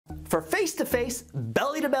For face-to-face,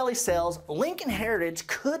 belly-to-belly sales, Lincoln Heritage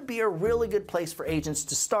could be a really good place for agents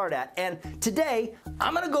to start at. And today,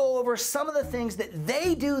 I'm going to go over some of the things that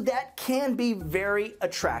they do that can be very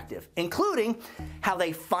attractive, including how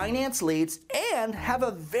they finance leads and have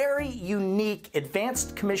a very unique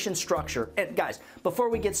advanced commission structure. And guys, before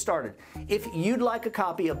we get started, if you'd like a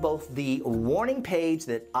copy of both the warning page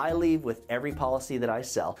that I leave with every policy that I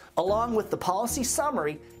sell, along with the policy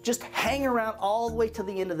summary, just hang around all the way to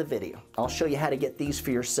the end of the video. I'll show you how to get these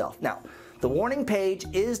for yourself. Now, the warning page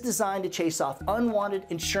is designed to chase off unwanted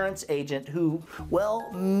insurance agent who,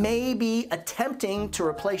 well, may be attempting to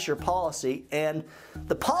replace your policy, and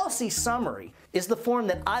the policy summary is the form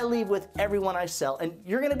that I leave with everyone I sell, and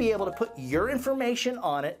you're going to be able to put your information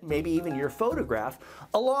on it, maybe even your photograph,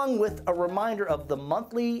 along with a reminder of the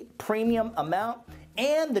monthly premium amount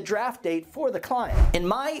and the draft date for the client. In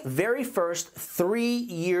my very first 3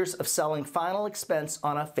 years of selling final expense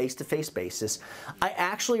on a face-to-face basis, I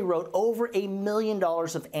actually wrote over $1 million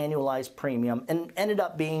of annualized premium and ended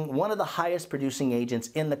up being one of the highest producing agents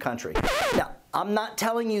in the country. Now, I'm not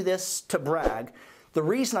telling you this to brag. The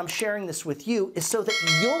reason I'm sharing this with you is so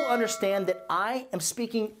that you'll understand that I am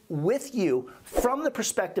speaking with you from the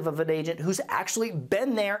perspective of an agent who's actually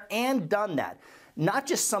been there and done that, not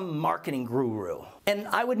just some marketing guru. And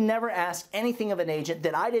I would never ask anything of an agent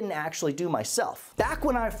that I didn't actually do myself. Back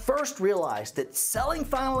when I first realized that selling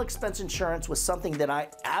final expense insurance was something that I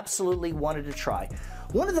absolutely wanted to try,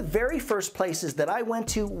 one of the very first places that I went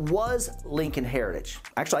to was Lincoln Heritage.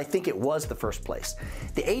 Actually, I think it was the first place.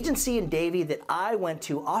 The agency in Davie that I went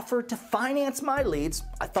to offered to finance my leads.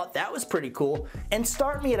 I thought that was pretty cool, and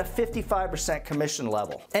start me at a 55% commission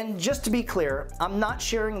level. And just to be clear, I'm not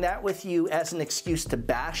sharing that with you as an excuse to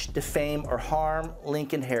bash, defame, or harm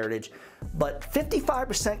Lincoln Heritage, but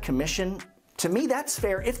 55% commission, to me, that's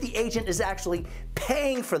fair if the agent is actually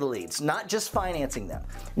paying for the leads, not just financing them.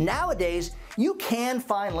 Nowadays, you can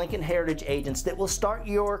find Lincoln Heritage agents that will start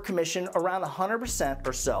your commission around 100%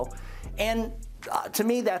 or so, and to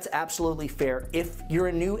me, that's absolutely fair if you're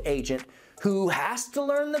a new agent who has to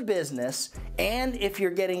learn the business and if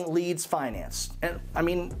you're getting leads financed. And I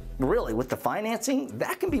mean, really, with the financing,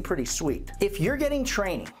 that can be pretty sweet. If you're getting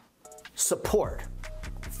training, support,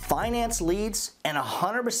 finance leads, and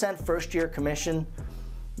 100% first-year commission,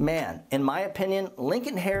 man, in my opinion,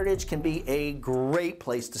 Lincoln Heritage can be a great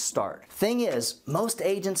place to start. Thing is, most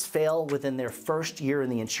agents fail within their first year in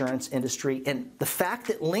the insurance industry, and the fact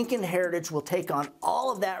that Lincoln Heritage will take on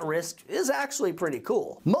all of that risk is actually pretty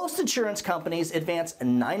cool. Most insurance companies advance a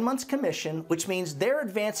 9 months commission, which means they're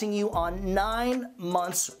advancing you on 9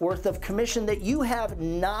 months worth of commission that you have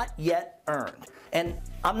not yet earned. And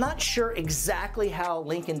I'm not sure exactly how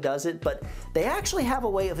Lincoln does it, but they actually have a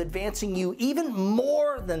way of advancing you even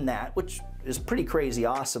more than that, which is pretty crazy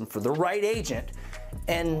awesome for the right agent.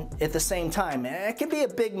 And at the same time, it can be a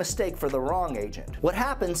big mistake for the wrong agent. What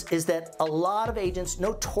happens is that a lot of agents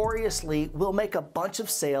notoriously will make a bunch of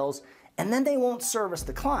sales and then they won't service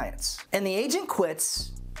the clients. And the agent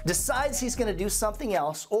quits, decides he's going to do something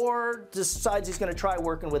else, or decides he's going to try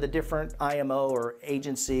working with a different IMO or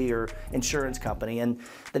agency or insurance company, and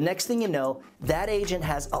the next thing you know, that agent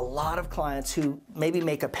has a lot of clients who maybe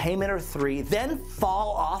make a payment or 3, then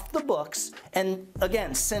fall off the books. And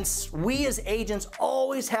again, since we as agents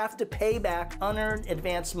always have to pay back unearned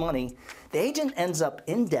advance money, the agent ends up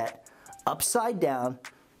in debt, upside down,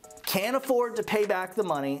 can't afford to pay back the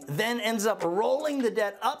money, then ends up rolling the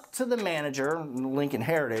debt up to the manager, Lincoln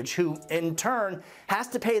Heritage, who in turn has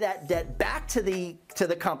to pay that debt back to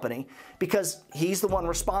the company because he's the one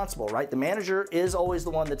responsible, right? The manager is always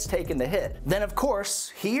the one that's taking the hit. Then of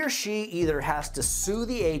course, he or she either has to sue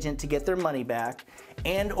the agent to get their money back,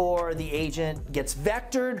 and or the agent gets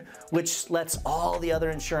vectored, which lets all the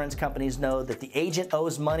other insurance companies know that the agent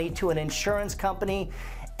owes money to an insurance company.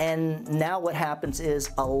 And now what happens is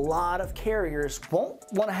a lot of carriers won't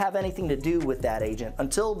want to have anything to do with that agent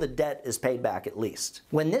until the debt is paid back at least.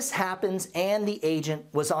 When this happens and the agent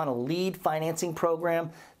was on a lead financing program,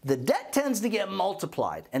 the debt tends to get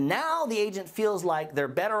multiplied. And now the agent feels like they're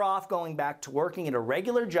better off going back to working at a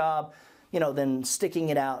regular job, than sticking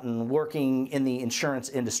it out and working in the insurance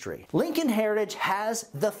industry. Lincoln Heritage has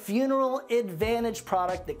the Funeral Advantage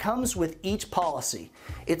product that comes with each policy.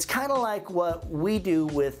 It's kind of like what we do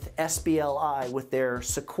with SBLI with their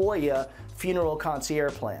Sequoia Funeral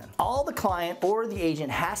Concierge Plan. All the client or the agent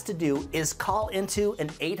has to do is call into an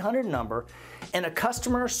 800 number, and a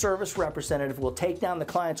customer service representative will take down the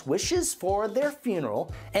client's wishes for their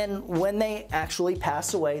funeral, and when they actually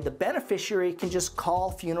pass away, the beneficiary can just call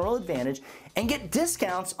Funeral Advantage and get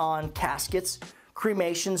discounts on caskets,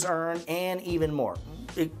 cremations earned, and even more.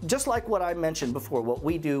 Just like what I mentioned before, what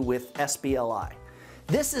we do with SBLI.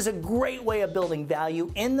 This is a great way of building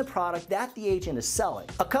value in the product that the agent is selling.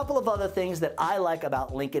 A couple of other things that I like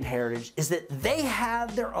about Lincoln Heritage is that they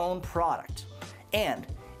have their own product. And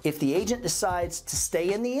if the agent decides to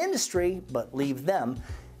stay in the industry but leave them,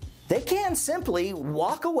 they can simply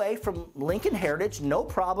walk away from Lincoln Heritage, no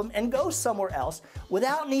problem, and go somewhere else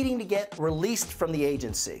without needing to get released from the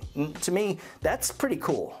agency. And to me, that's pretty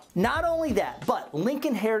cool. Not only that, but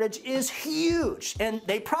Lincoln Heritage is huge, and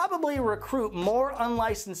they probably recruit more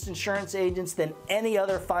unlicensed insurance agents than any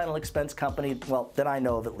other final expense company, well, that I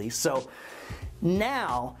know of at least. So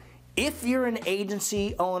now, if you're an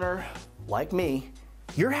agency owner like me,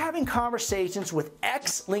 you're having conversations with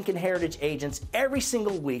ex-Lincoln Heritage agents every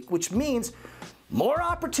single week, which means more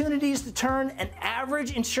opportunities to turn an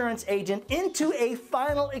average insurance agent into a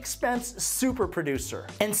final expense super producer.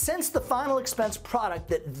 And since the final expense product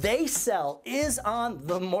that they sell is on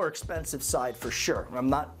the more expensive side for sure, I'm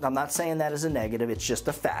not saying that as a negative, it's just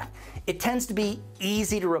a fact, it tends to be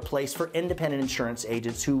easy to replace for independent insurance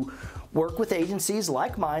agents who work with agencies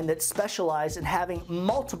like mine that specialize in having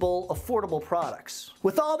multiple affordable products.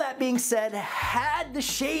 With all that being said, had the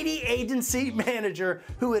shady agency manager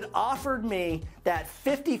who had offered me that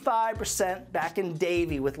 55% back in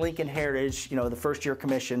Davie with Lincoln Heritage, you know, the first year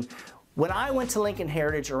commission, when I went to Lincoln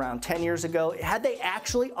Heritage around 10 years ago, had they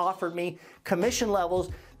actually offered me commission levels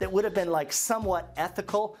that would have been like somewhat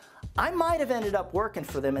ethical, I might have ended up working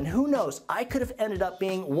for them, and who knows, I could have ended up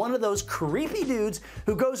being one of those creepy dudes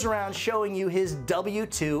who goes around showing you his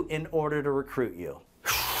W-2 in order to recruit you.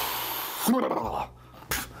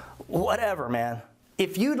 Whatever, man.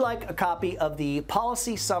 If you'd like a copy of the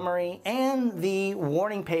policy summary and the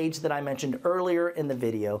warning page that I mentioned earlier in the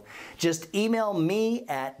video, just email me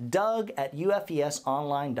at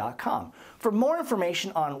doug@ufesonline.com. For more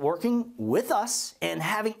information on working with us and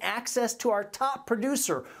having access to our top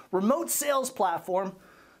producer remote sales platform,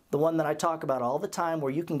 the one that I talk about all the time,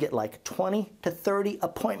 where you can get like 20 to 30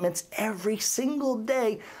 appointments every single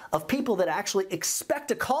day of people that actually expect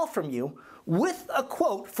a call from you with a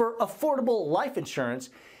quote for affordable life insurance,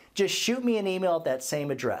 just shoot me an email at that same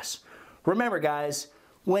address. Remember guys,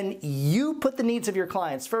 when you put the needs of your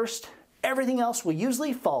clients first, everything else will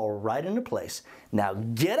usually fall right into place. Now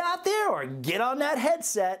get out there or get on that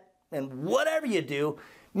headset, and whatever you do,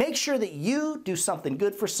 make sure that you do something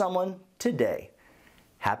good for someone today.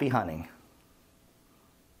 Happy hunting.